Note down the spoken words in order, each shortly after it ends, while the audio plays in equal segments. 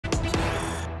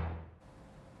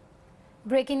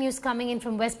Breaking news coming in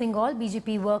from West Bengal.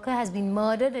 BJP worker has been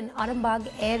murdered in Arambagh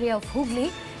area of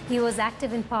Hooghly. He was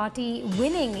active in party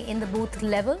winning in the booth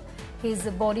level. His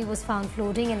body was found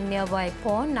floating in a nearby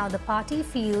pond. Now the party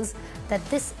feels that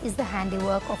this is the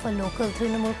handiwork of a local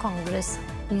Trinamool Congress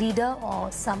leader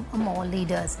or some more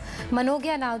leaders.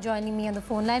 Manogya now joining me on the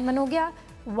phone line. Manogya,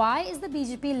 why is the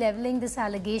BJP levelling this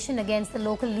allegation against the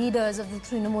local leaders of the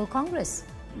Trinamool Congress?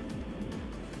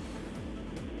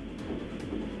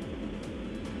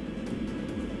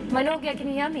 Manogya, can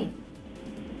you hear me?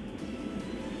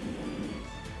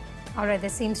 All right, there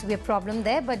seems to be a problem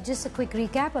there, but just a quick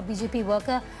recap. A BJP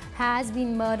worker has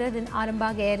been murdered in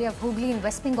Arambagh area of Hooghly in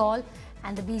West Bengal,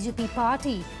 and the BJP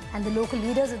party and the local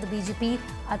leaders of the BJP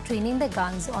are training their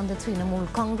guns on the Trinamool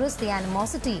Congress. The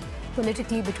animosity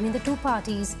politically between the two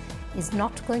parties is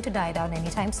not going to die down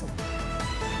anytime soon.